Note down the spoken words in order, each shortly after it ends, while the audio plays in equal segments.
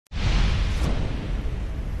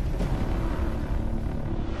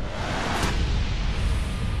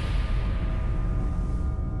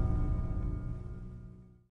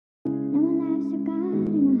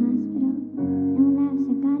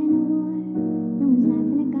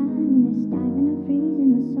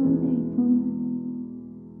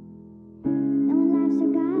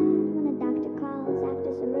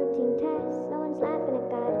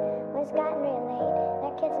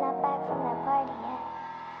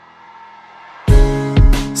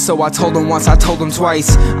So I told him once, I told him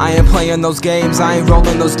twice, I ain't playing those games, I ain't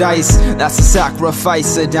rolling those dice. That's a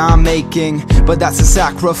sacrifice that I'm making, but that's a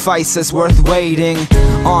sacrifice that's worth waiting.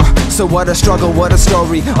 So what a struggle, what a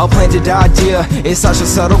story. A planted idea is such a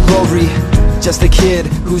subtle glory. Just a kid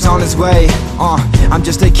who's on his way. I'm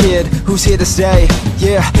just a kid who's here to stay.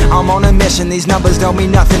 Yeah, I'm on a mission. These numbers don't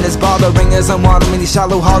mean nothing. It's bothering as I'm wandering these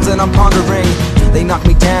shallow halls and I'm pondering. They knock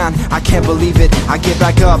me down, I can't believe it. I get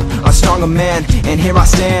back up, a stronger man, and here I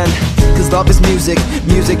stand. Cause love is music,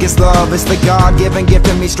 music is love. It's the God-given gift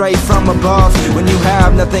to me straight from above. When you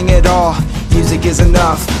have nothing at all, music is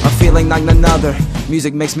enough. A feeling like none other,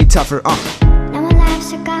 music makes me tougher. No one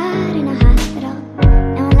laughs at God in a hospital.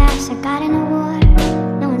 No one laughs at God in a war.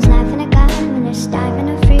 No one's laughing at God when they're starving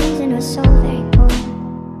or freezing or so very poor.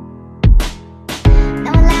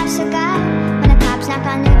 No one laughs at God when the cops knock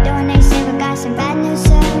on their door and they say we got some bad news,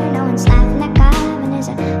 sir. No one's laughing at God when there's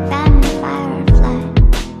a famine, fire, or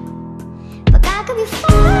flood. But God could be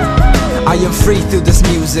fine. I am free through this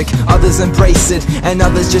music. Others embrace it and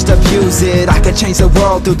others just abuse it. I could change the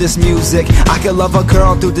world through this music. I could love a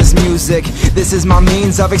girl through this music. This is my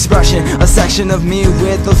means of expression, a section of me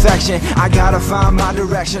with affection. I gotta find my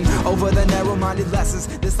direction over the narrow-minded lessons.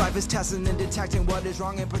 This life is testing and detecting what is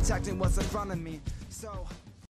wrong and protecting what's in front of me. So